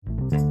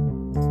Hey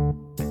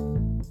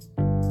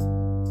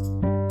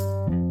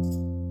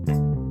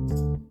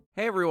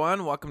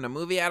everyone, welcome to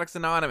Movie Addicts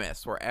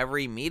Anonymous, where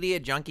every media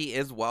junkie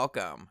is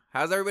welcome.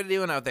 How's everybody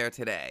doing out there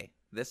today?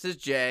 This is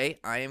Jay.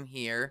 I am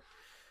here.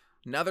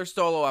 Another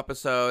solo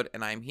episode,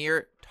 and I'm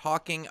here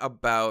talking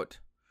about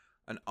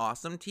an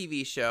awesome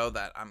TV show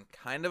that I'm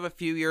kind of a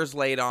few years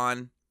late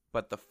on,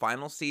 but the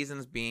final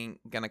season's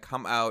gonna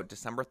come out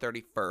December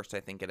 31st,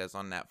 I think it is,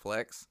 on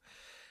Netflix.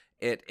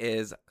 It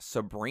is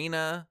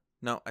Sabrina.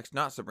 No, it's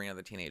not Sabrina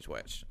the Teenage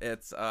Witch.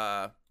 It's,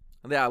 a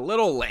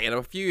little late,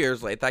 a few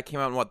years late. That came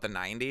out in, the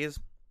 90s?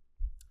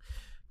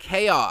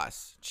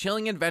 Chaos.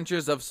 Chilling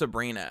Adventures of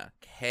Sabrina.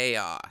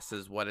 Chaos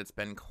is what it's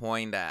been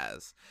coined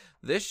as.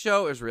 This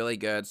show is really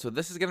good. So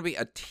this is going to be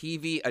a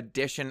TV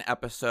edition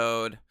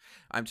episode.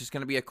 I'm just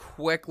going to be a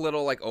quick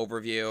little,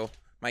 overview.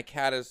 My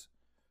cat is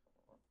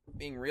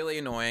being really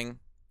annoying.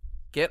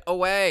 Get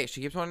away. She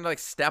keeps wanting to,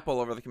 step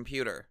all over the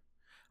computer.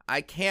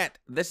 I can't.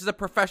 This is a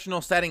professional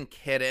setting,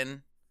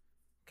 kitten.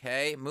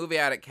 Okay? Movie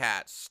addict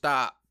cat.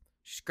 Stop.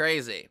 She's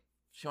crazy.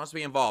 She wants to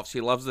be involved. She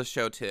loves this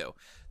show too.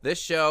 This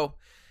show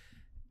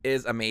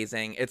is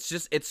amazing.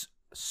 It's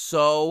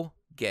so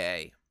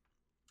gay.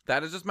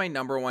 That is just my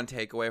number one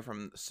takeaway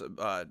from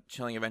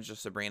Chilling Adventures of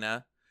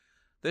Sabrina.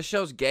 This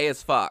show's gay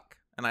as fuck,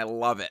 and I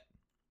love it.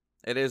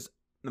 It is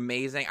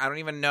amazing. I don't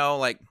even know,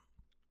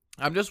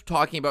 I'm just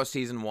talking about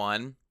season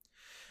 1.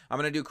 I'm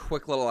going to do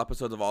quick little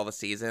episodes of all the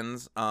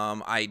seasons.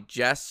 I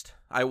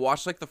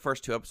watched, the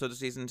first 2 episodes of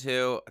season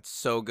 2. It's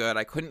so good.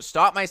 I couldn't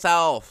stop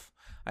myself.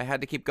 I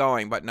had to keep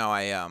going, but no,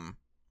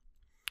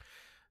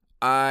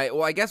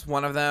 I guess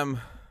one of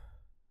them,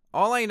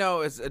 all I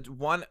know is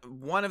one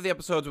of the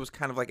episodes was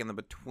kind of in the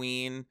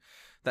between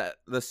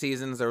the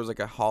seasons. There was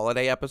a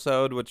holiday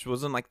episode, which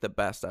wasn't the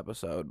best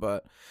episode,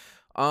 but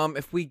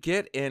if we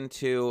get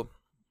into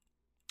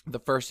the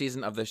first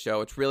season of the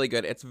show, it's really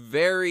good. It's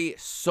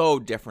so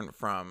different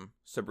from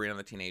Sabrina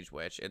the Teenage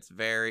Witch. It's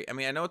I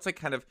know it's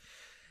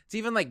it's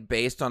even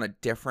based on a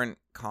different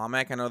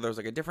comic. I know there's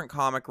a different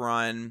comic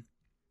run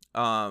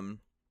about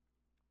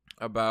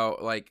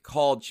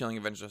called Chilling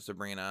Adventures of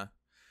Sabrina.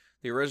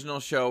 The original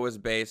show was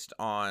based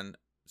on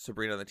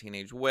Sabrina the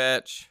Teenage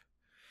Witch.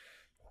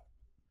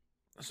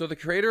 So the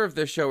creator of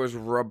this show is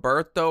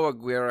Roberto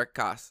Aguirre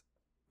Sacasa.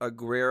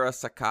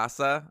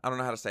 I don't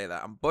know how to say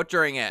that. I'm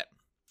butchering it.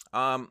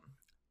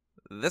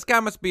 This guy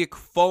must be a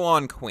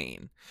full-on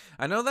queen.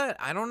 I know that.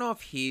 I don't know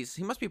if he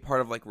must be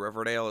part of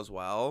Riverdale as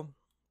well.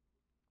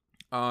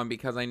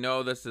 Because I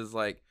know this is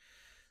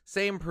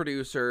same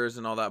producers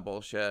and all that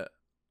bullshit.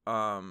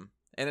 And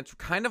it's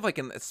kind of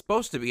it's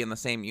supposed to be in the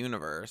same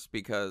universe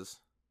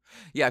because,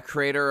 yeah,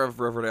 creator of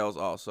Riverdale is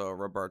also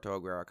Roberto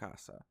Aguirre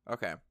Casa.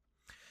 Okay.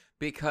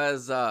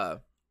 Because,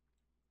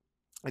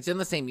 it's in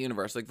the same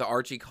universe. The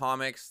Archie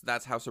comics,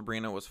 that's how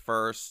Sabrina was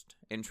first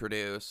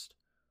introduced.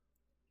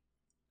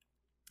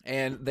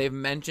 And they've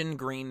mentioned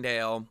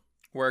Greendale,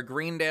 where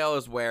Greendale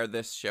is where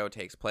this show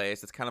takes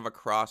place. It's kind of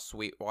across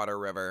Sweetwater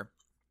River.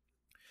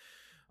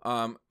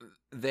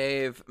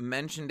 They've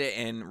mentioned it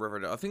in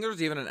Riverdale. I think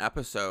there's even an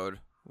episode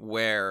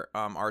where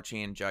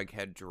Archie and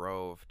Jughead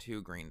drove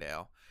to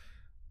Greendale.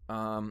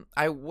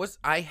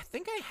 I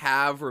think I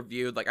have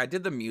reviewed, I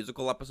did the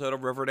musical episode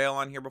of Riverdale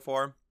on here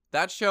before.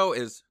 That show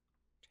is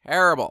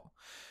terrible.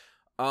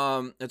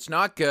 It's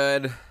not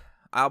good.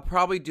 I'll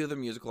probably do the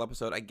musical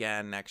episode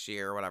again next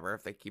year or whatever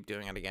if they keep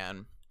doing it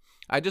again.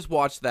 I just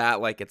watched that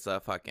it's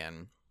a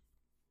fucking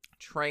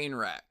train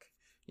wreck.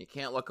 You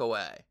can't look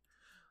away.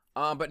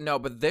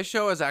 But this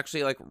show is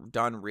actually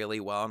done really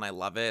well, and I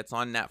love it. It's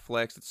on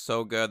Netflix. It's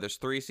so good. There's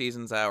 3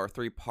 seasons out, or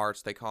 3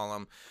 parts they call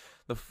them.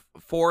 The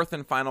 4th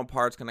and final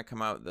part's gonna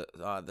come out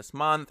this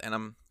month, and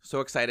I'm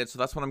so excited. So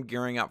that's what I'm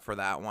gearing up for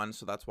that one.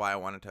 So that's why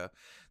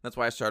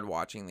I started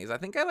watching these. I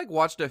think I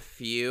watched a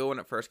few when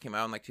it first came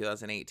out in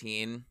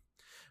 2018,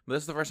 but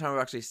this is the first time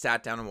I've actually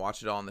sat down and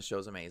watched it all, and the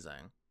show's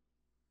amazing.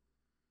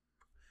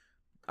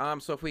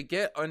 So if we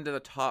get into the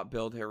top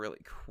build here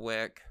really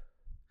quick.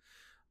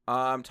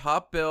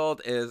 Top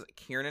build is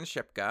Kiernan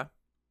Shipka.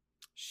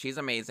 She's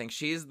amazing.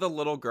 She's the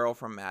little girl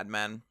from Mad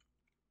Men.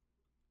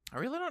 I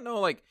really don't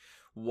know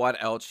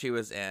what else she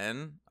was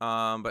in.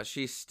 But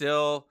she's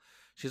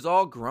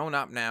all grown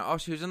up now. Oh,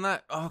 she was in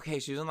that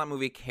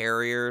movie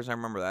Carriers. I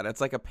remember that.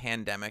 It's a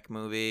pandemic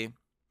movie.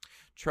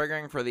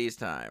 Triggering for these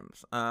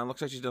times.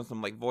 Looks like she's done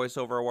some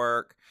voiceover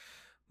work.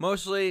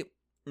 Mostly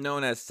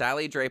known as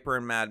Sally Draper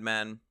in Mad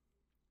Men.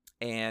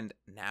 And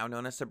now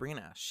known as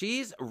Sabrina.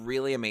 She's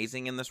really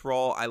amazing in this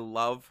role. I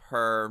love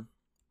her.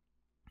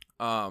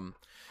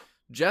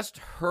 Just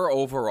her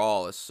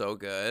overall is so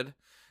good.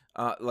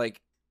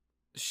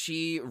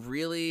 She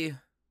really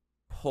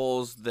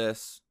pulls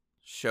this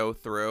show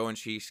through, and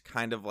she's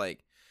kind of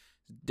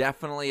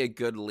definitely a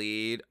good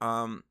lead.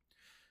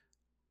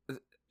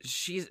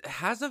 She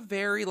has a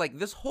very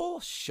this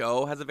whole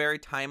show has a very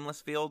timeless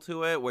feel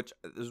to it, which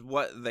is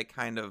what they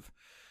kind of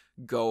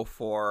go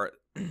for.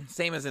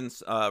 Same as in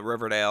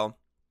Riverdale,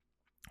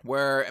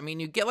 where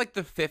you get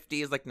the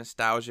 50s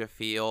nostalgia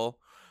feel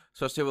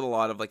especially with a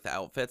lot of like the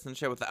outfits and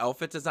shit. With the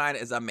outfit design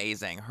is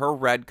amazing. Her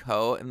red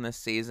coat in this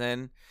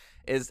season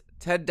is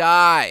to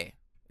die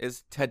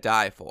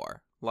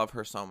for. Love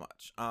her so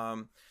much.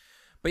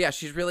 But yeah,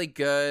 she's really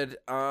good.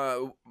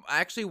 I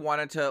actually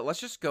wanted to, let's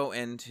just go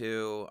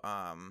into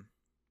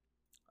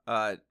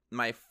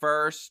my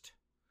first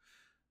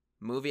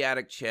movie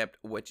addict chip,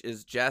 which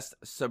is just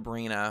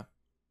Sabrina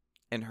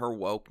and her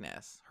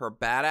wokeness, her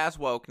badass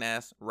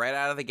wokeness right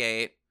out of the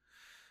gate.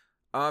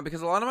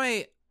 Because a lot of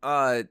my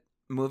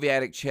movie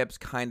addict chips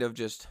kind of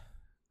just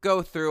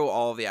go through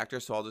all of the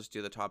actors, so I'll just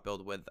do the top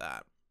build with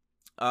that.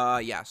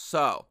 Yeah,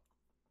 so,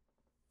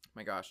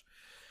 my gosh.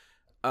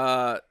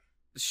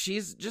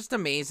 She's just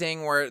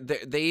amazing, where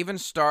they even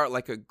start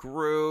like a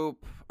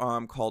group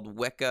called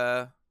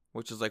Wicca,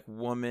 which is like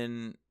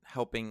woman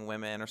helping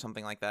women or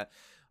something like that.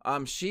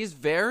 She's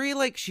very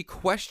like, she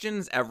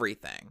questions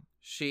everything.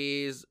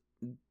 She's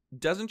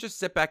doesn't just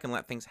sit back and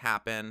let things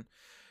happen.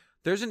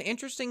 There's an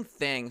interesting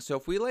thing. So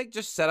if we like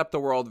just set up the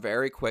world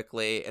very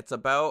quickly, it's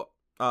about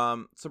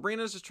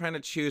Sabrina's just trying to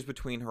choose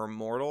between her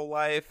mortal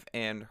life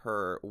and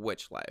her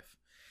witch life.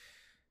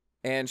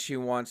 And she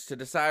wants to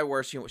decide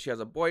where she has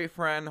a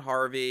boyfriend,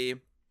 Harvey.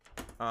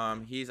 I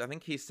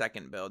think he's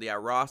second build. Yeah,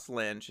 Ross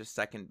Lynch is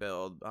second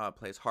build,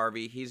 plays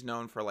Harvey. He's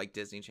known for like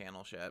Disney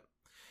Channel shit.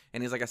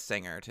 And he's like a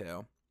singer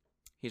too.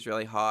 He's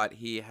really hot.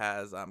 He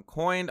has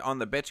coined on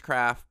the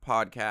Bitchcraft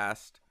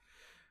podcast.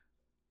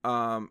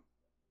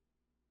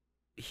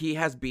 He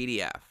has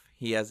BDF.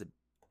 He has a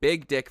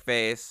big dick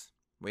face.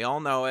 We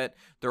all know it.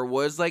 There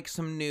was like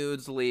some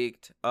nudes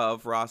leaked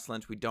of Ross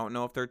Lynch. We don't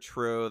know if they're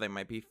true. They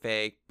might be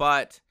fake,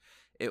 but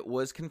it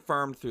was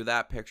confirmed through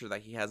that picture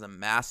that he has a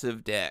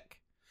massive dick.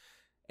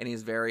 And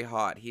he's very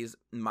hot. He's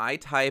my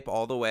type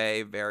all the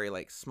way. Very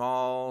like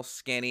small,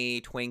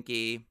 skinny,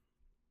 twinky,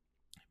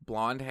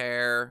 blonde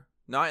hair.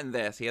 Not in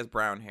this. He has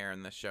brown hair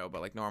in this show,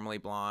 but like normally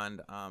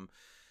blonde.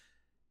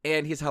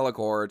 And he's hella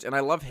gorge. And I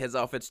love his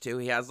outfits too.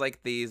 He has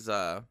like these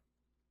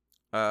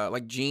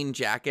like jean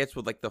jackets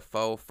with like the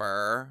faux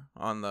fur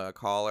on the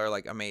collar.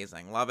 Like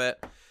amazing. Love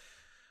it.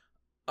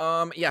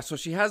 Yeah, so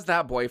she has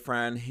that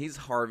boyfriend. He's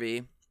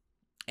Harvey.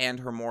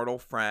 And her mortal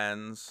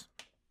friends,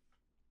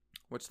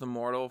 which the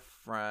mortal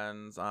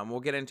friends we'll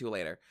get into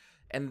later.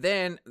 And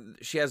then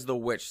she has the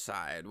witch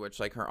side, which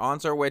like her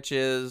aunts are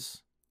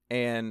witches,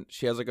 and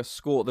she has like a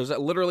school. There's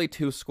literally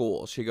two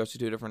schools. She goes to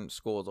two different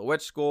schools, a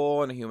witch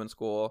school and a human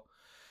school.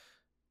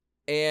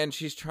 And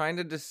she's trying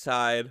to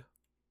decide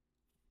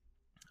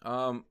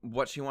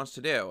what she wants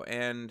to do.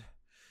 And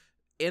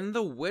in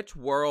the witch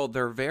world,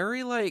 they're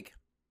very like,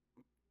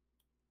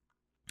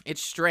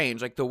 it's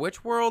strange. Like the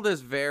witch world is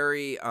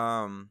very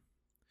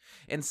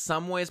in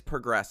some ways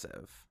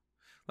progressive.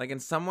 Like in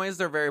some ways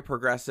they're very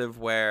progressive,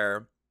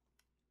 where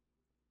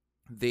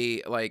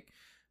they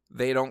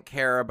don't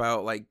care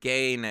about like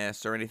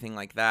gayness or anything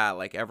like that.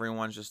 Like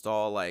everyone's just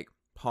all like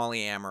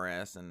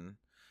polyamorous and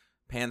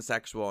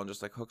pansexual and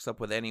just like hooks up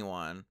with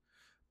anyone.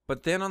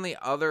 But then on the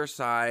other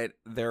side,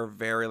 they're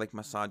very like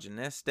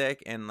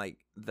misogynistic, and like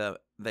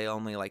they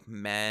only like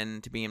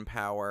men to be in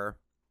power.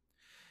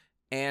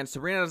 And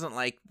Sabrina doesn't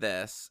like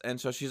this, and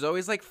so she's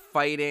always like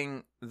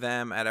fighting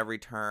them at every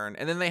turn.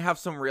 And then they have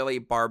some really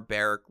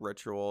barbaric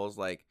rituals,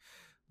 like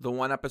the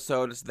one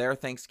episode is their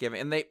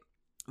Thanksgiving. And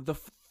the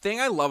thing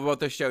I love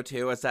about this show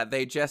too is that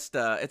they just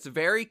it's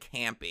very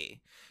campy.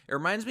 It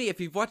reminds me,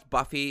 if you've watched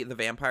Buffy the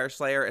Vampire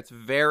Slayer, it's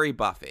very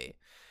Buffy.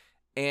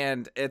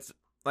 And it's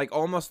like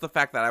almost the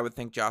fact that I would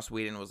think Joss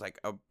Whedon was like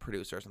a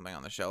producer or something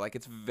on the show. Like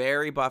it's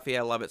very Buffy.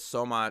 I love it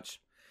so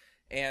much.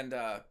 And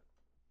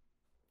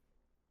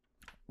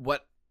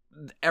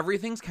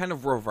everything's kind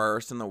of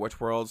reversed in the witch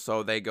world.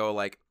 So they go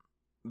like,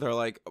 they're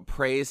like,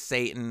 praise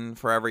Satan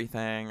for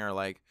everything, or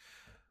like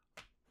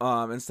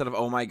instead of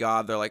oh my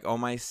god, they're like oh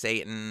my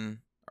Satan,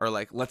 or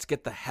like let's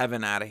get the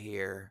heaven out of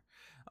here.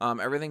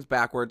 Everything's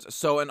backwards.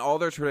 So, and all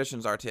their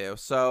traditions are too.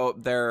 So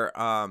their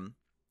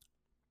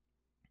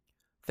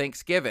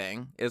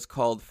Thanksgiving is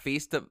called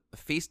Feast of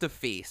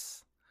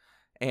Feasts,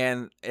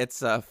 and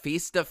it's a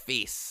Feast of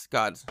Feasts.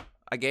 God,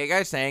 a gay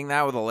guy saying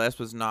that with a lisp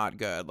was not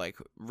good. Like,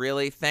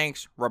 really?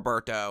 Thanks,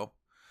 Roberto.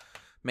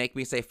 Make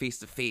me say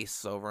Feast of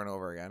Feasts over and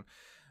over again.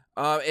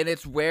 And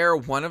it's where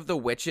one of the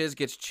witches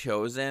gets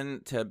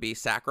chosen to be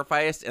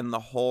sacrificed, and the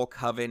whole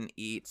coven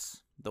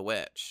eats the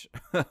witch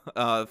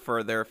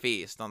for their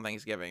feast on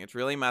Thanksgiving. It's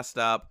really messed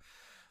up.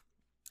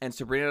 And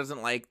Sabrina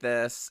doesn't like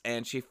this,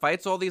 and she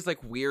fights all these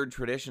like weird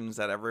traditions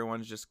that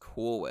everyone's just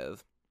cool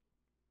with.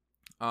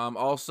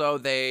 Also,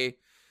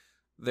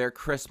 their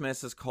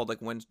Christmas is called like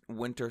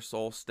winter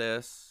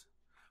solstice,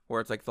 where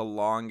it's like the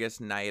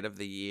longest night of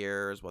the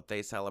year is what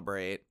they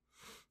celebrate.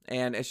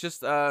 And it's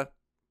just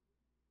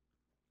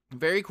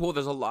very cool.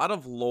 There's a lot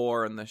of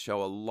lore in the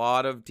show, a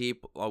lot of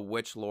deep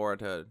witch lore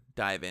to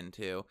dive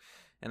into,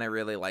 and I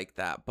really like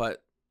that.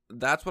 But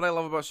that's what I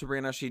love about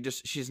Sabrina.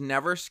 She's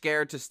never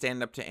scared to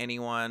stand up to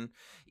anyone,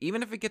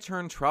 even if it gets her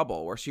in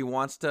trouble, where she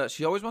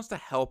always wants to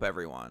help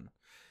everyone.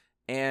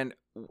 And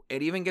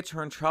it even gets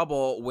her in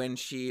trouble when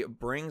she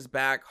brings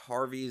back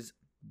Harvey's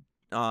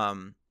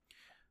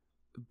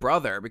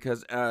brother,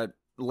 because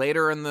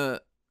later in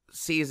the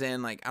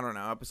season, like, I don't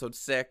know, episode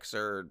 6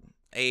 or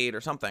 8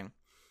 or something,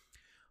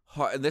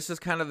 this is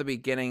kind of the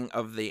beginning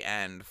of the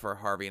end for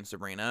Harvey and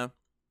Sabrina,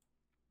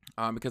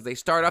 because they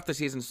start off the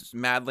season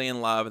madly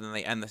in love, and then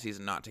they end the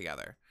season not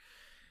together.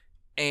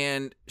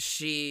 And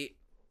he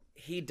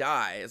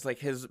dies, like,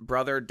 his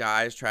brother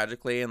dies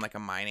tragically in, like, a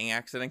mining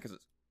accident, because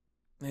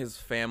his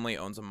family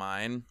owns a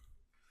mine.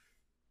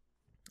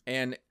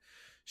 And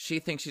she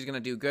thinks she's going to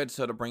do good,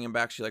 so to bring him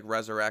back, she, like,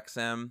 resurrects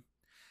him.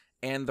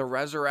 And the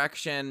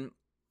resurrection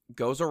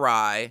goes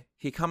awry.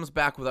 He comes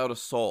back without a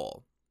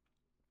soul.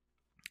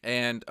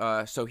 And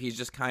so he's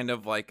just kind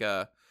of like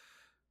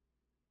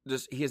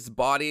his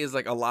body is,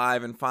 like,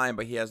 alive and fine,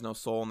 but he has no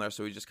soul in there,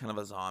 so he's just kind of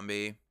a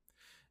zombie.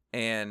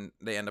 And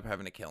they end up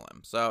having to kill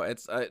him. So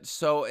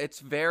it's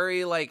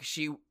very, like,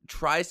 she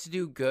tries to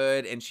do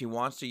good, and she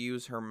wants to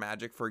use her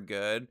magic for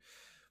good,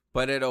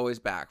 but it always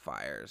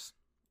backfires.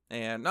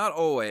 And not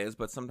always,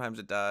 but sometimes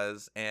it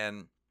does.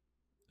 And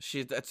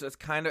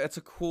it's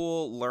a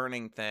cool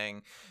learning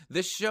thing.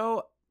 This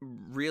show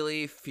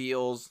really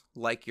feels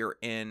like you're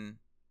in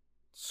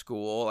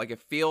school. Like, it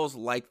feels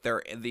like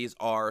these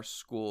are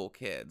school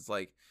kids.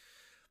 Like,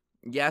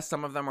 yes,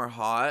 some of them are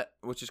hot,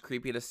 which is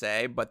creepy to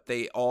say, but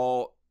they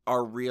all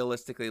are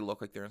realistically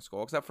look like they're in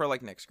school, except for,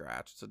 like, Nick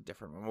Scratch. It's a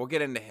different one. We'll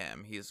get into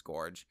him. He's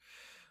gorge.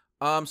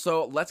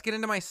 So let's get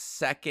into my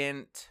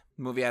second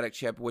movie addict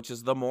chip, which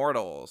is the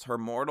Mortals, her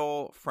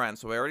mortal friend.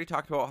 So we already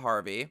talked about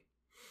Harvey.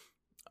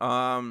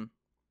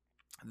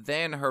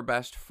 Then her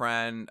best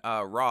friend,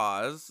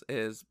 Roz,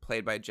 is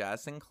played by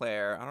Jazz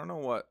Sinclair. I don't know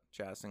what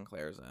Jazz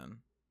Sinclair's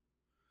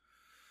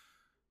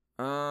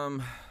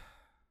in.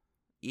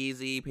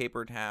 Easy,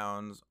 Paper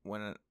Towns,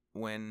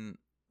 when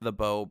the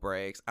bow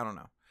breaks. I don't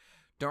know.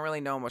 Don't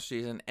really know what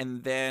she's in.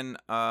 And then,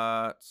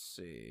 let's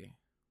see.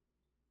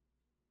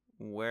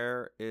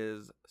 Where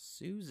is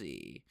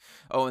Susie?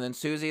 Oh, and then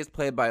Susie is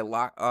played by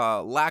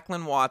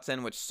Lachlan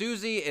Watson, which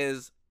Susie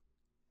is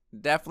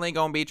definitely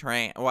going to be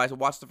trans. Well, I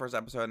watched the first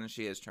episode, and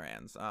she is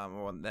trans.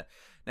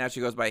 Now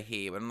she goes by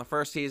he. But in the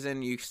first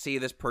season, you see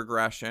this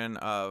progression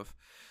of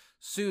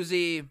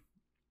Susie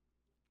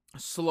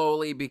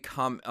slowly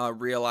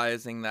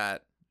realizing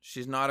that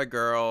she's not a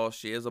girl,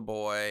 she is a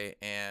boy,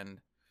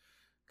 and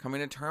coming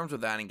to terms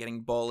with that and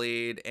getting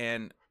bullied.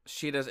 And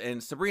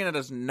Sabrina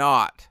does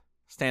not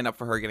stand up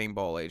for her getting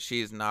bullied.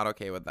 She's not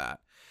okay with that.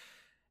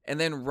 And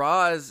then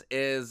Roz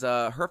is,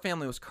 her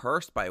family was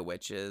cursed by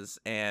witches,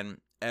 and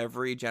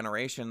every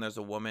generation there's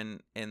a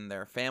woman in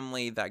their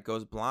family that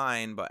goes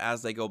blind, but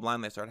as they go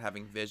blind, they start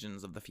having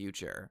visions of the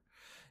future.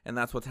 And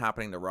that's what's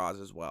happening to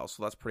Roz as well.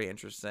 So that's pretty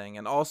interesting.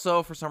 And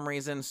also, for some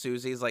reason,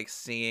 Susie's, like,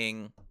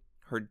 seeing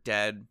her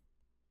dead,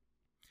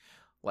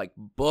 like,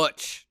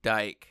 Butch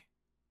Dyke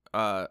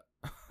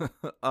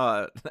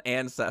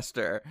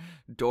ancestor,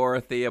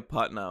 Dorothea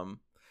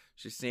Putnam.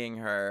 She's seeing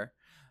her.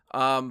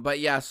 But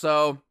yeah,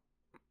 so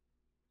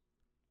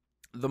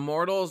the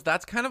Mortals,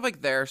 that's kind of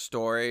like their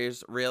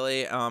stories,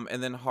 really.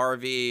 And then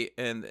Harvey,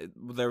 and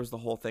there was the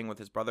whole thing with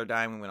his brother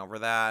dying. We went over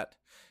that.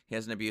 He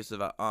has an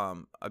abusive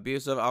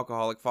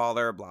alcoholic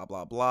father, blah,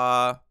 blah,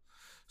 blah.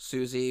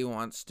 Susie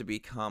wants to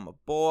become a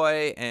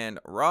boy, and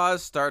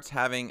Roz starts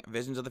having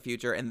visions of the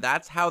future, and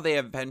that's how they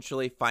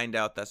eventually find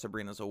out that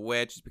Sabrina's a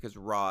witch, is because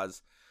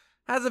Roz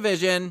has a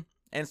vision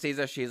and sees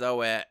that she's a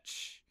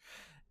witch.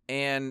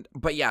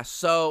 But yeah,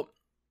 so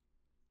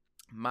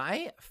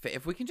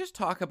if we can just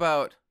talk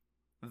about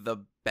the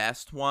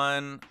best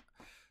one,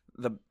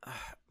 the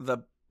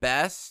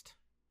best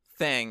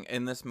thing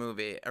in this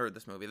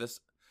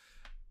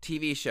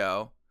TV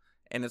show,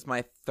 and it's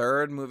my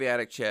third movie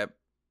addict chip,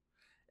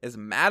 is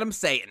Madam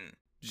Satan.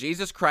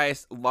 Jesus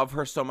Christ, love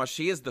her so much.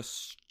 She is the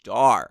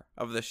star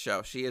of the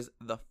show. She is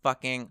the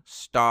fucking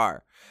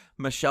star.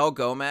 Michelle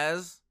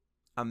Gomez,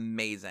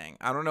 amazing.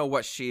 I don't know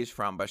what she's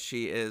from, but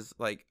she is,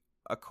 like,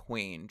 a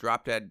queen.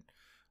 Drop Dead,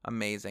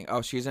 amazing.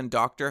 Oh, she's in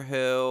Doctor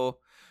Who.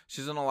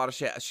 She's in a lot of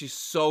shit. She's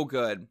so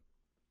good.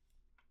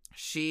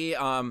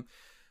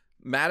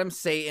 Madam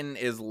Satan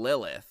is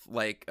Lilith,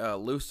 like,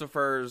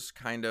 Lucifer's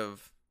kind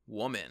of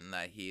woman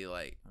that he,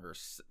 like,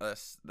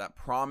 that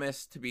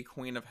promised to be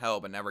queen of hell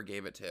but never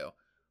gave it to.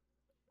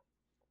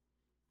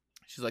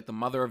 She's like the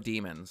mother of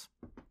demons.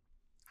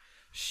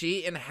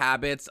 She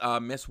inhabits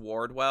Miss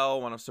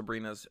Wardwell, one of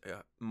Sabrina's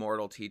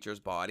mortal teacher's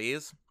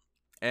bodies,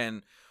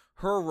 and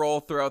her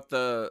role throughout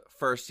the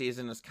first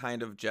season is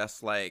kind of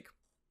just like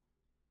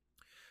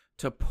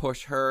to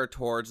push her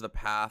towards the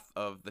path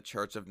of the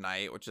Church of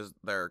Night, which is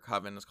their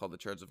coven is called the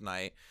Church of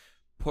Night.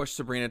 Push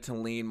Sabrina to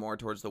lean more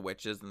towards the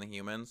witches than the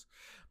humans.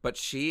 But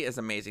she is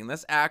amazing.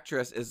 This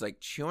actress is, like,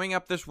 chewing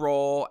up this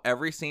role.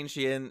 Every scene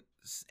she's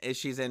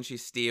in, she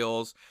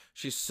steals.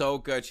 She's so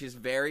good. She's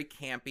very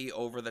campy,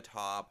 over the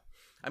top.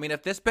 I mean,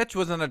 if this bitch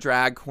wasn't a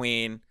drag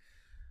queen,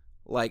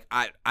 like,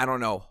 I don't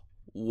know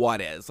what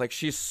is. Like,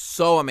 she's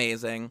so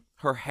amazing.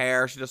 Her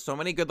hair, she does so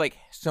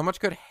much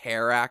good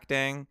hair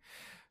acting.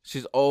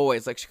 She's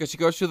always, like, because she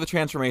goes through the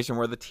transformation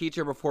where the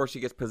teacher, before she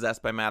gets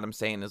possessed by Madam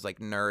Satan, is, like,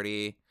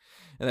 nerdy.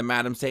 And then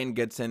Madam Satan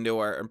gets into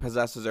her and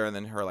possesses her, and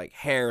then her like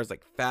hair is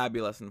like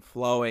fabulous and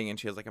flowing, and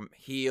she has like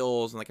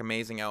heels and like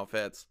amazing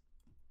outfits.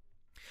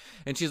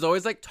 And she's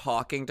always like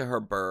talking to her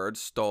bird,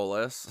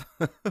 Stolas.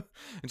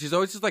 And she's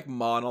always just like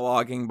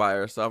monologuing by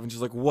herself. And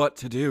she's like, what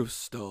to do,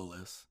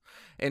 Stolas?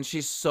 And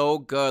she's so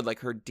good. Like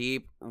her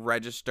deep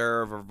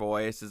register of her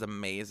voice is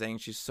amazing.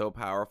 She's so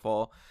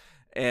powerful.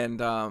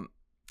 And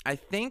I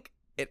think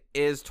it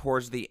is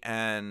towards the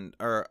end,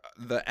 or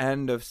the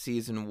end of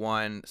season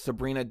 1,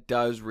 Sabrina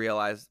does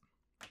realize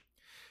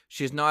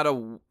she's not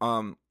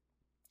a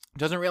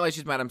doesn't realize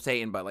she's Madam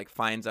Satan, but like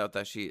finds out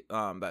that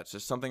that's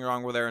just something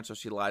wrong with her, and so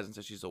she lies and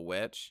says she's a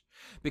witch.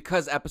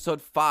 Because episode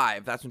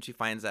 5, that's when she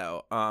finds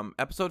out.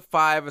 Episode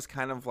 5 is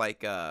kind of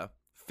like a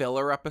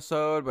filler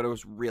episode, but it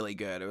was really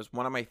good. It was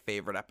one of my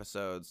favorite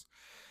episodes.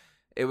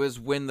 It was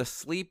when the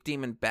sleep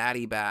demon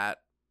Batty Bat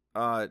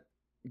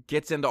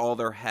gets into all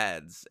their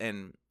heads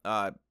and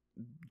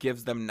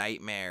gives them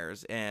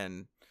nightmares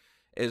and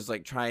is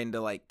like trying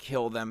to like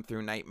kill them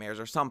through nightmares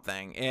or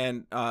something.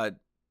 And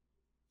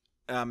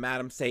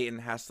Madam Satan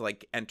has to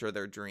like enter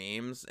their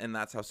dreams, and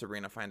that's how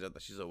Sabrina finds out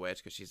that she's a witch,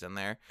 because she's in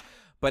there.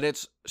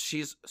 But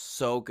she's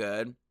so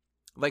good.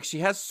 Like, she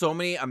has so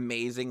many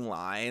amazing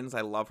lines.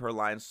 I love her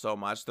lines so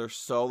much. They're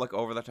so like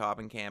over the top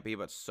and campy,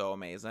 but so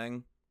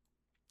amazing.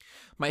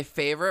 My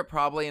favorite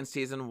probably in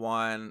season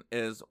 1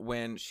 is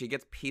when she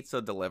gets pizza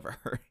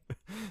delivered.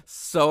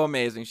 So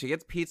amazing. She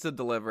gets pizza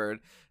delivered,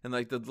 and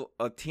like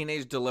a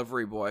teenage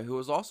delivery boy who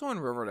was also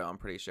in Riverdale, I'm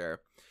pretty sure,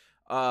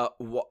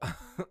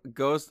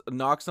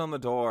 knocks on the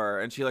door,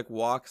 and she like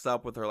walks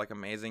up with her like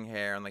amazing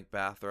hair and like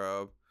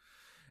bathrobe,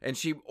 and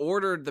she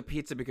ordered the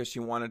pizza because she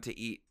wanted to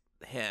eat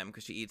him,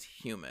 because she eats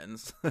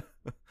humans.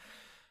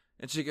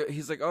 And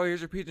he's like, oh,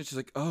 here's your pizza, and she's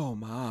like, oh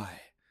my.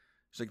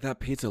 She's like, that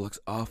pizza looks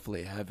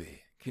awfully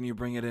heavy, can you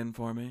bring it in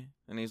for me?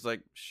 And he's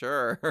like,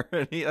 sure.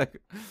 And he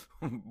like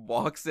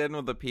walks in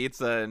with the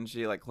pizza, and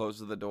she like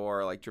closes the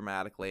door like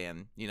dramatically,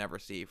 and you never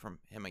see from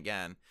him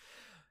again.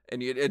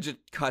 And it just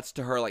cuts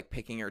to her like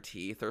picking her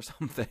teeth or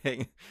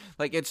something.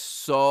 Like, it's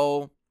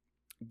so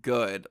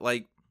good.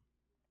 Like,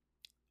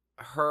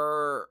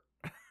 her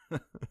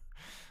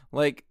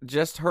like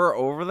just her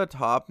over the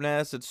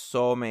topness, it's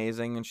so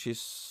amazing. And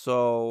she's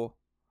so,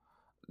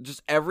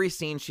 just every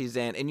scene she's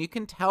in, and you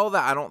can tell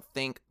that I don't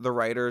think the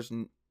writers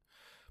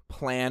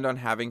planned on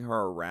having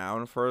her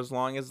around for as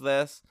long as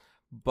this,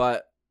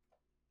 but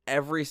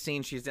every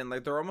scene she's in,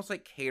 like, they're almost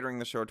like catering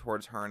the show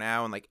towards her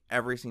now, and like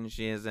every scene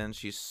she is in,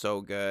 she's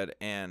so good.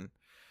 And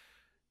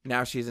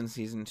now she's in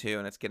season 2,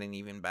 and it's getting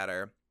even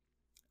better.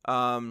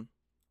 But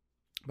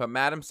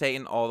Madam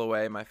Satan all the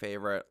way, my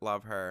favorite.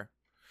 Love her.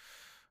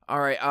 All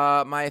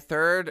right, my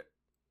third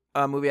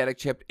movie addict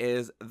chip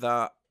is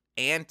the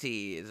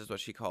aunties, is what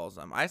she calls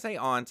them. I say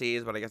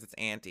aunties, but I guess it's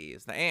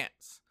aunties. The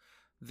aunts.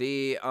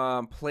 The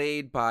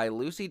played by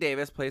Lucy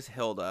Davis, plays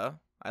Hilda.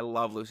 I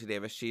love Lucy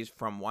Davis. She's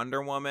from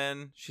Wonder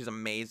Woman. She's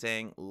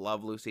amazing.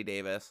 Love Lucy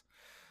Davis.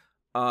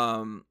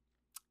 And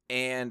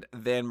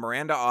then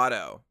Miranda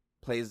Otto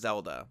plays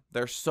Zelda.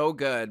 They're so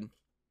good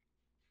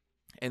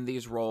in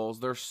these roles.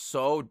 They're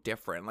so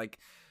different. Like,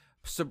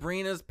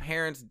 Sabrina's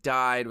parents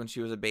died when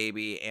she was a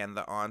baby, and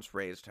the aunts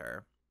raised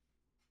her.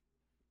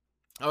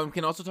 Oh, we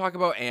can also talk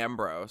about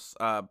Ambrose,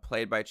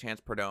 played by Chance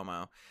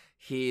Perdomo.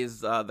 He's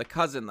the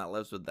cousin that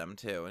lives with them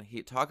too,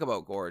 and talk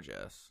about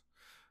gorgeous.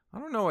 I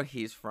don't know what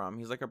he's from.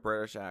 He's like a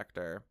British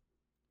actor.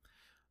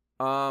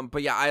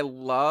 But yeah, I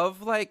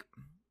love, like,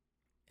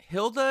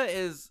 Hilda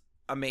is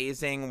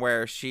amazing,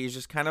 where she's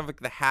just kind of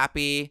like the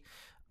happy,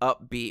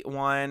 upbeat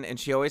one, and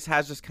she always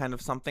has just kind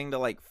of something to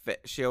like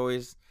she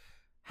always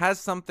has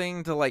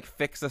something to like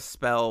fix a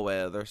spell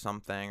with or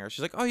something, or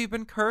she's like, oh, you've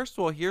been cursed,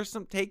 well,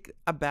 take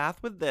a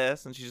bath with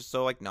this, and she's just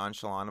so like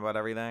nonchalant about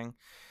everything.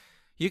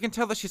 You can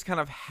tell that she's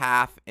kind of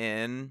half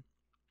in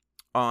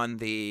on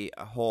the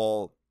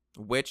whole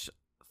witch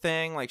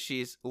thing. Like,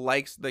 she's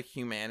likes the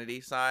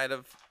humanity side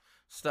of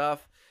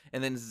stuff,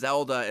 and then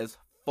Zelda is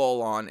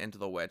full on into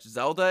the witch.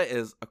 Zelda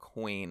is a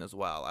queen as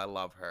well. I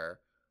love her.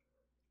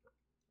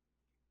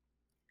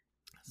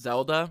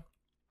 Zelda,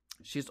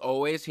 she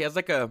has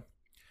like a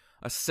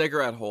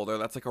cigarette holder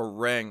that's like a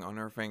ring on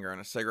her finger, and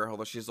a cigarette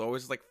holder. She's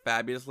always like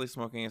fabulously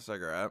smoking a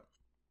cigarette.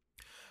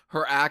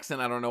 Her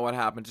accent, I don't know what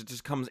happens. It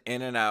just comes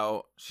in and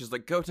out. She's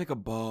like, go take a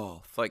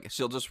bath. Like,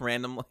 she'll just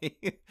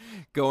randomly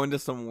go into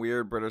some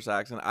weird British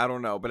accent. I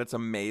don't know, but it's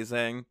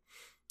amazing.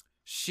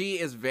 She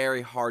is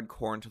very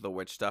hardcore into the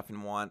witch stuff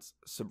and wants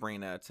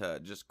Sabrina to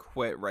just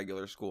quit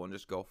regular school and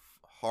just go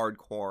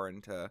hardcore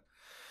into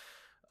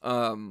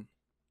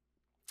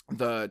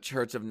the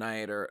Church of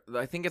Night, or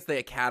I think it's the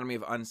Academy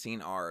of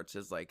Unseen Arts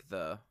is like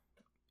the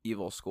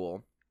evil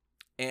school.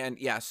 And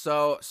yeah,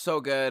 so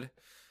good.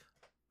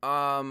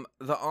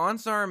 The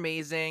aunts are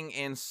amazing,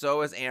 and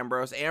so is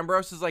Ambrose.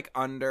 Ambrose is like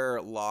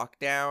under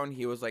lockdown.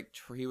 He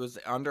was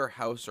under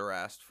house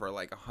arrest for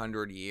like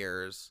 100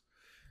 years,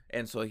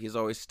 and so he's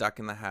always stuck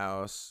in the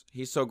house.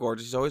 He's so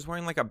gorgeous. He's always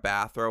wearing like a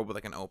bathrobe with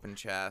like an open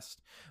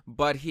chest,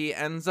 but he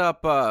ends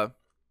up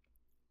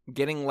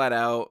getting let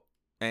out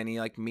and he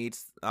like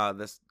meets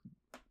this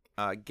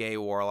gay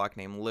warlock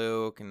named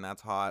Luke, and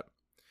that's hot.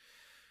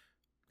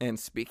 And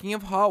speaking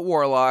of hot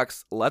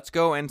warlocks, let's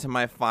go into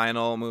my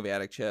final movie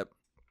addict chip.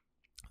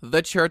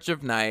 The Church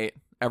of Night.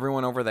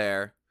 Everyone over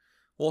there.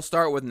 We'll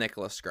start with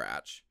Nicholas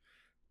Scratch.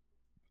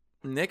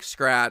 Nick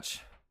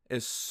Scratch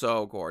is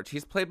so gorgeous.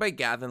 He's played by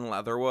Gavin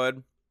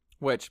Leatherwood,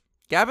 which,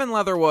 Gavin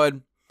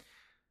Leatherwood,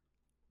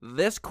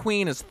 this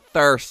queen is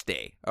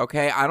thirsty,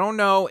 okay? I don't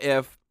know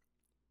if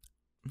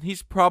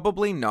he's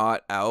probably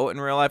not out in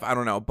real life. I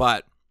don't know,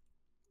 but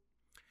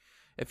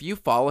if you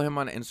follow him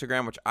on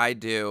Instagram, which I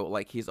do,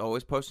 like, he's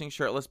always posting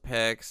shirtless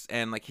pics,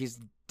 and, like, he's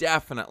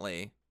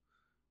definitely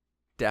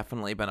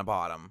been a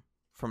bottom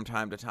from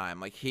time to time.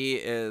 Like, he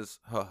is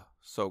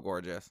so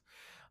gorgeous.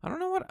 I don't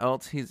know what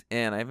else he's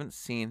in. I haven't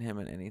seen him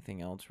in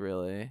anything else,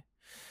 really.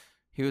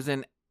 He was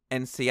in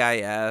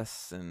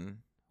NCIS and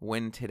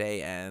When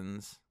Today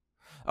Ends.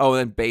 Oh, and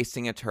then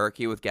Basting a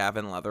Turkey with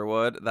Gavin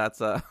Leatherwood. That's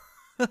that's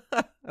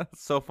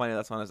so funny.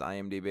 That's on his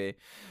IMDb.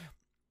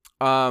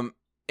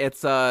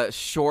 It's a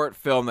short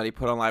film that he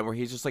put online where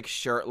he's just like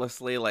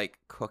shirtlessly like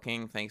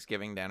cooking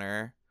Thanksgiving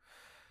dinner.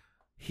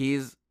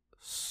 He's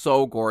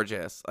so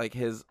gorgeous. Like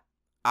his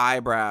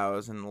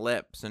eyebrows and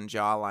lips and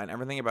jawline,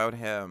 everything about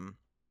him.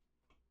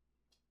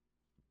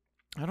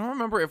 I don't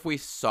remember if we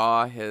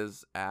saw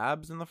his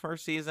abs in the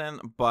first season,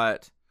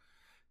 but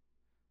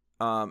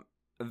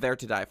they're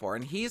to die for.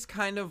 And he's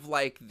kind of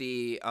like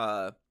the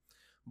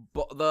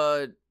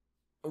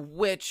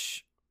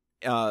witch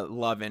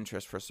love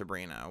interest for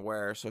Sabrina,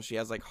 where so she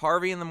has like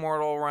Harvey in the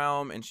mortal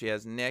realm and she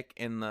has Nick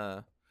in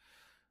the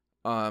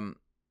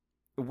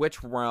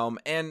witch realm.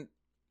 And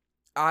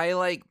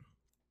I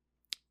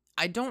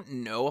don't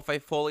know if I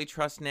fully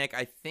trust Nick.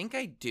 I think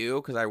I do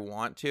because I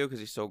want to, because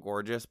he's so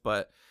gorgeous,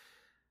 but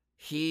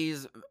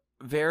he's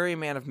very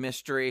man of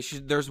mystery.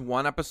 There's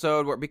one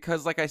episode where,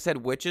 because like I said,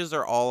 witches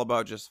are all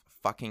about just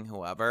fucking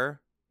whoever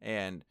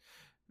and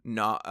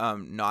not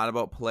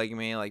about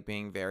polygamy, like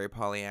being very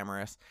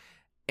polyamorous.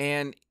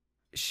 And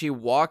she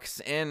walks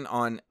in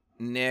on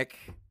Nick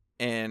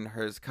and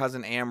his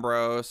cousin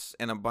Ambrose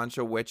and a bunch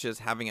of witches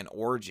having an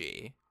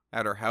orgy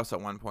at her house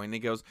at one point. And he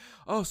goes,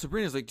 "Oh,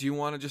 Sabrina's like, do you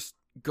want to just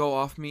go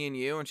off me and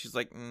you?" And she's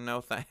like,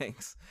 "No,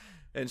 thanks."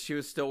 And she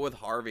was still with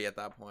Harvey at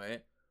that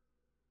point.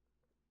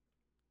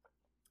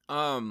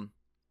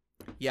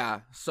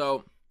 Yeah,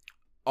 so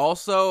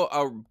also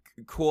a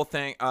cool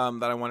thing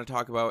that I want to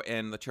talk about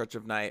in the Church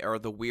of Night are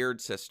the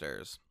Weird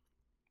Sisters.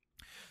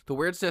 The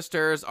Weird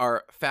Sisters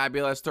are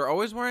fabulous. They're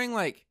always wearing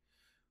like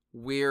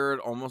weird,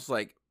 almost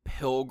like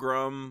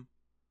pilgrim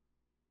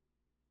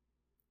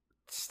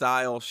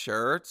style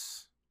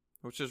shirts,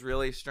 which is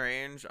really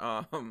strange.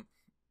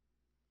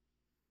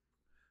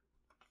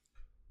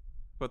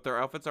 But their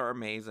outfits are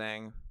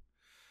amazing.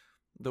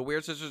 The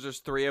Weird Sisters, there's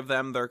 3 of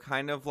them. They're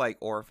kind of like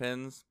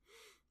orphans.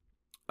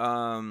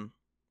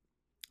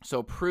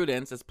 So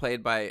Prudence is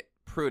played by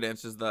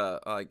Prudence is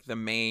the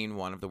main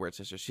one of the Weird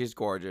Sisters. She's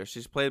gorgeous.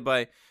 She's played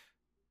by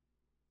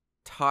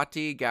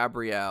Tati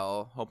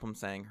Gabrielle. Hope I'm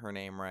saying her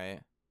name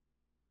right.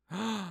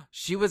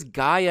 She was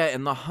Gaia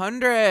in The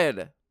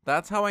 100.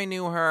 That's how I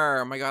knew her.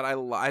 Oh my god,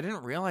 I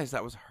didn't realize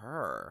that was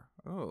her.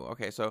 Oh,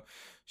 okay. So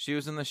she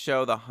was in the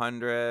show The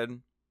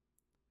 100.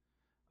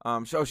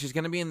 So she's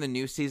gonna be in the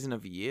new season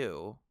of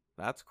You.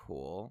 That's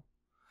cool.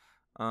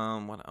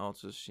 What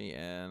else is she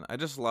in? I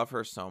just love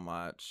her so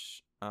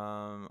much.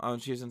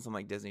 She's in some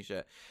like Disney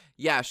shit.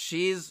 Yeah,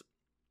 she's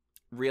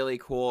really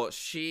cool.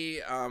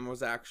 She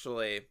was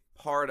actually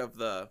part of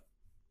the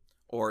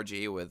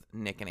orgy with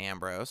Nick and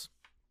Ambrose.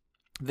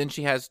 Then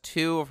she has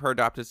 2 of her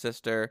adopted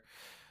sister,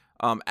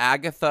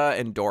 Agatha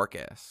and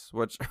Dorcas,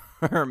 which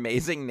are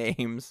amazing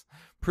names.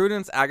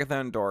 Prudence, Agatha,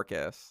 and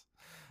Dorcas.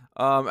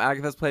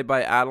 Agatha's played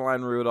by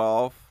Adeline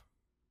Rudolph,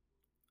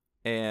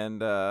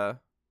 and I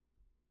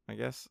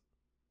guess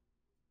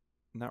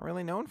not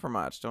really known for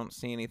much. Don't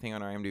see anything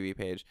on our IMDb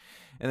page.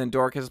 And then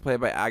Dorcas is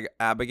played by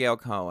Abigail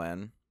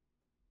Cohen,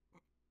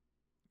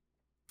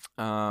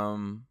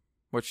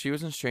 which she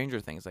was in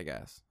Stranger Things, I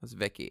guess. That's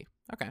Vicky.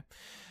 Okay.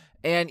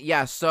 And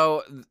yeah,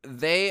 so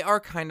they are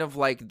kind of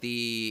like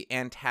the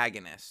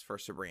antagonists for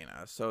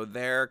Sabrina. So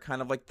they're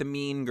kind of like the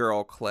mean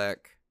girl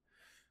clique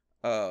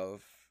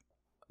of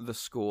the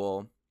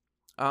school.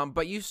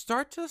 But you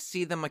start to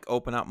see them like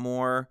open up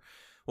more.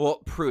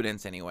 Well,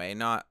 Prudence anyway,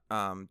 not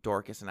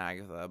Dorcas and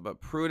Agatha,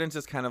 but Prudence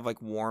is kind of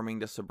like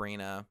warming to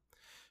Sabrina.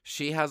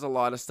 She has a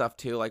lot of stuff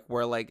too, like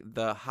where like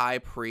the high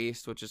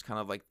priest, which is kind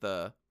of like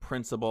the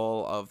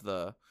principal of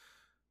the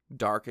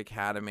Dark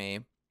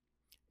Academy,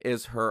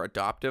 is her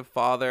adoptive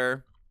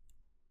father,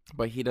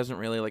 but he doesn't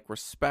really like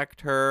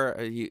respect her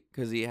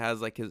because he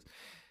has like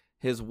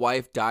his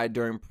wife died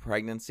during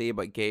pregnancy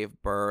but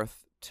gave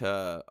birth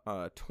to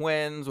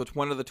twins, which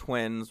one of the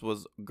twins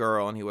was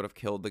girl and he would have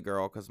killed the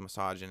girl because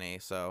misogyny.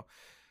 So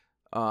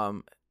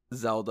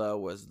Zelda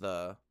was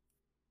the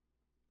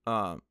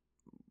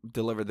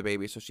delivered the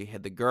baby, so she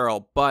hid the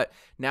girl. But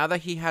now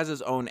that he has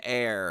his own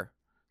heir,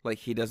 like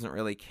he doesn't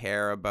really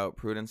care about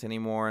Prudence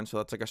anymore, and so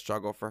that's like a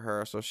struggle for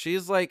her. So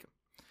she's like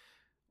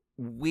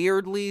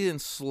weirdly and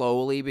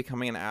slowly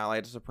becoming an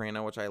ally to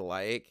Sabrina, which I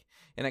like.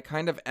 And it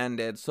kind of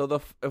ended.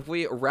 So if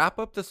we wrap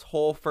up this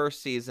whole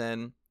first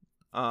season,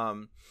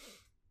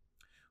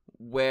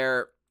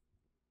 where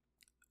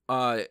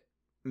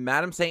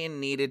Madam Satan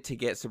needed to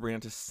get Sabrina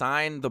to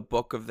sign the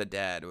Book of the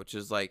Dead, which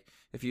is like,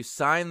 if you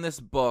sign this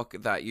book,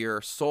 that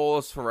your soul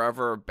is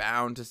forever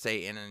bound to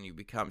Satan,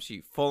 and she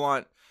full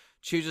on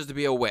chooses to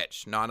be a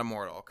witch, not a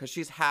mortal, because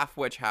she's half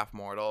witch, half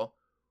mortal.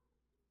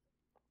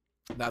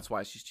 That's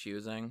why she's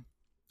choosing.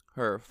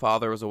 Her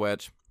father was a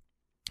witch,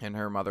 and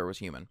her mother was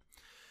human.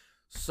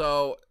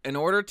 So, in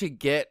order to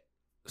get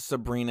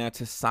Sabrina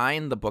to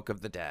sign the Book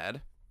of the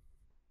Dead,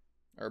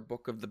 or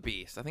Book of the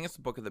Beast, I think it's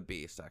the Book of the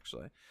Beast,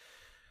 actually.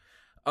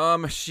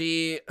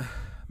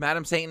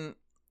 Madam Satan,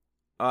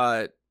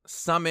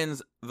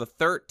 summons the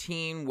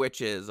 13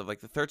 witches the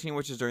 13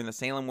 witches during the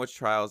Salem witch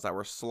trials that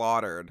were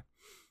slaughtered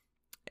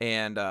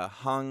and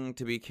hung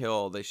to be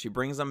killed. She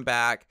brings them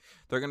back.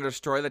 They're going to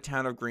destroy the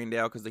town of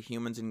Greendale because the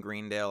humans in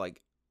Greendale,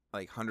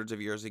 like hundreds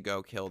of years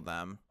ago, killed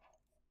them.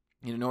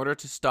 And in order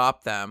to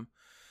stop them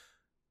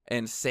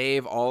and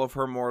save all of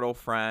her mortal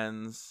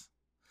friends,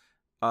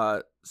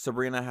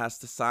 Sabrina has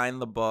to sign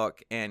the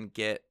book and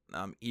get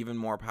even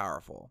more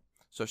powerful.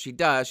 So she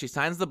does. She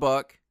signs the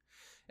book.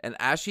 And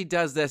as she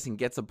does this and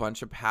gets a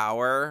bunch of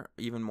power,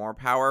 even more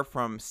power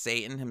from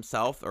Satan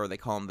himself, or they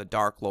call him the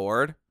Dark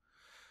Lord,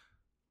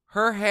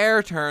 her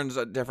hair turns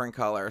a different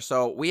color.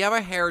 So we have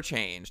a hair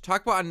change.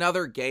 Talk about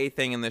another gay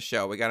thing in this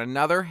show. We got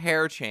another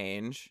hair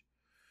change.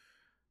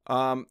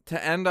 To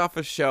end off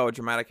a show, a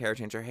dramatic hair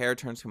change. Her hair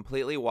turns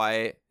completely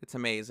white. It's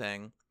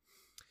amazing.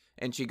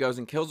 And she goes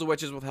and kills the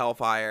witches with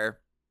hellfire.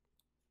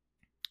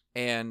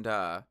 And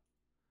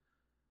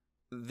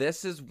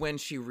this is when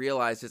she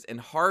realizes, and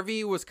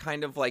Harvey was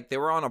kind of like, they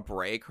were on a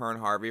break, her and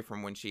Harvey,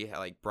 from when she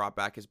brought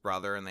back his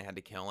brother and they had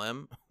to kill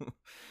him.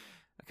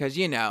 Because,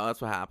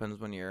 that's what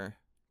happens when you're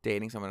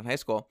dating someone in high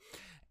school.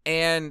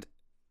 And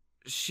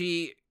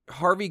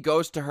Harvey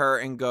goes to her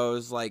and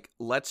goes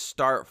let's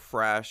start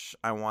fresh.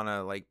 I want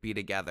to be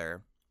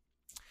together.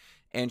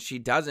 And she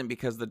doesn't,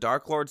 because the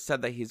Dark Lord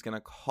said that he's going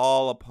to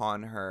call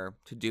upon her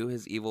to do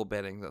his evil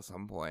biddings at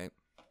some point.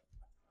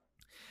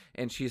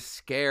 And she's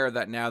scared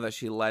that now that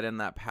she let in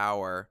that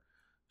power,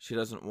 she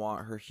doesn't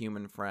want her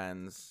human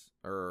friends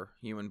or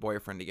human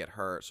boyfriend to get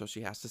hurt. So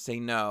she has to say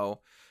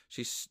no.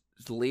 She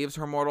leaves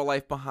her mortal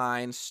life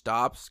behind,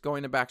 stops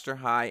going to Baxter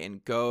High,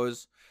 and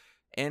goes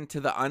into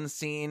the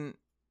Unseen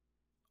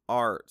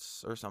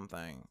Arts or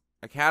something.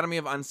 Academy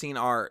of Unseen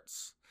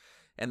Arts.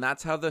 And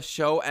that's how the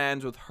show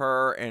ends, with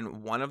her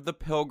in one of the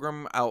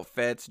pilgrim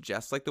outfits,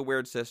 just like the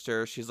Weird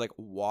Sisters. She's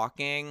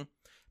walking,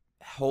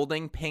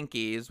 holding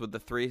pinkies with the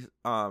three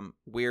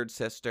Weird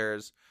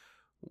Sisters,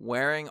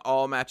 wearing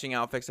all matching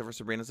outfits, except for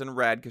Sabrina's in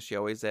red, because she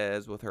always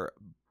is, with her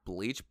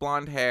bleach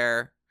blonde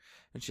hair.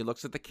 And she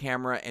looks at the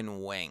camera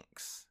and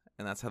winks.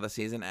 And that's how the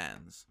season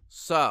ends.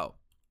 So,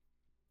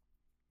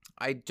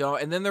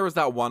 and then there was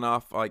that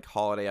one-off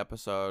holiday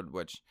episode,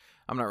 which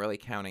I'm not really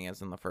counting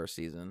as in the first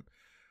season.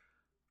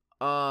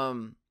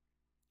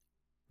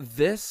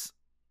 This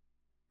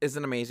is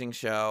an amazing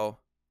show.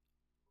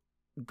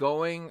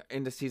 Going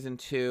into season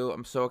 2,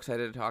 I'm so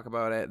excited to talk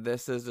about it.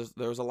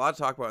 There was a lot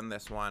to talk about in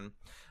this one.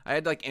 I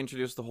had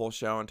introduce the whole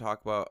show and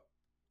talk about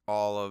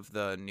all of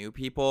the new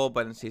people,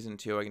 but in season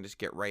 2, I can just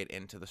get right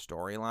into the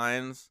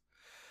storylines.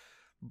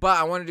 But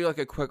I want to do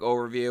a quick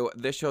overview.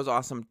 This show's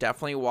awesome.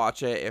 Definitely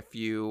watch it if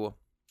you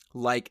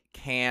like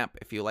camp,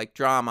 if you like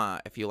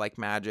drama, if you like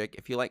magic,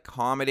 if you like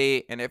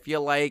comedy, and if you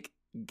like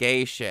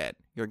gay shit.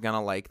 You're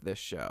gonna like this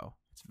show.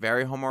 It's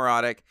very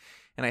homoerotic,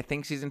 and I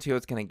think season 2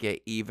 is gonna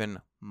get even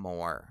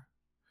more.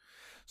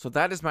 So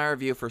that is my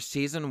review for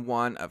season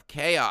 1 of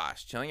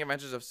Chaos, Chilling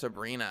Adventures of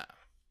Sabrina.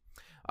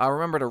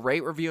 Remember to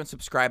rate, review, and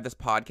subscribe this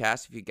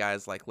podcast if you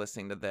guys like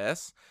listening to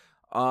this.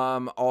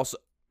 Also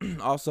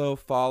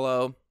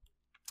follow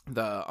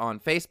on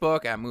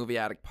Facebook at Movie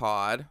Addict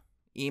Pod.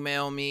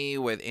 Email me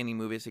with any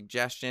movie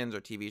suggestions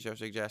or TV show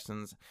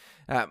suggestions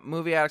at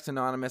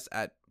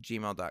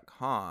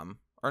movieaddictsanonymous@gmail.com.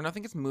 Or no, I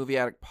think it's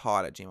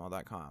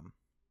movieaddictpod@gmail.com.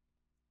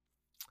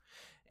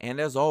 And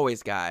as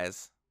always,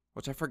 guys,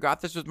 which I forgot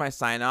this was my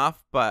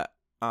sign-off, but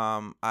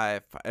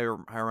I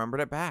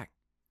remembered it back.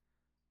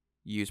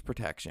 Use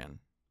protection.